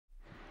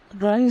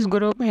RIIZE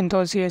group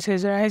enthusiasts.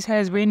 RIIZE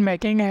has been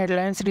making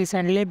headlines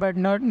recently, but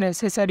not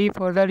necessary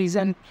for the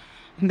reason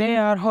they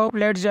are hope.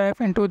 Let's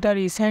dive into the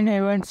recent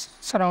events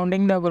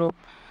surrounding the group.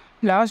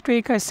 Last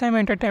week, SM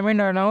Entertainment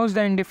announced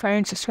the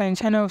indefinite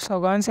suspension of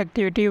Sogan's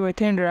activity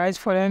within RIIZE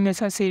following a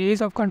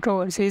series of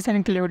controversies,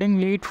 including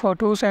leaked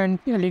photos and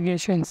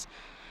allegations.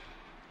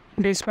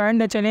 Despite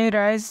the challenge,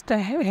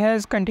 RIIZE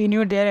has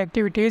continued their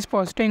activities,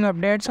 posting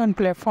updates on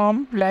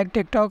platforms like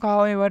TikTok.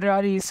 However,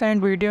 a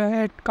recent video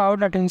had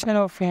caught attention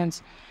of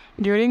fans.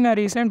 During a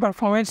recent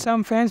performance,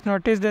 some fans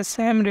noticed the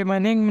same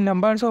remaining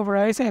numbers of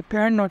RIIZE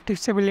appeared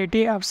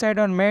noticeably upset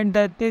or made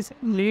that this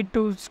lead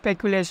to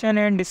speculation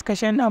and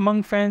discussion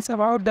among fans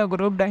about the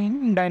group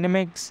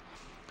dynamics.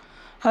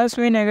 As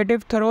we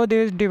negative through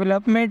this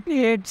development,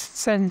 it's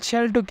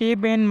essential to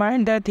keep in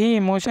mind that the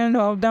emotions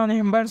of the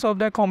members of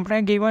the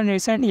company given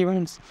recent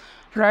events.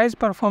 RIIZE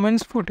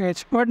performance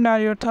footage. What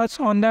are your thoughts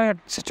on the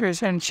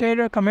situation? Share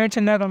your comments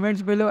in the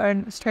comments below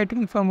and stay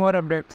tuned for more updates.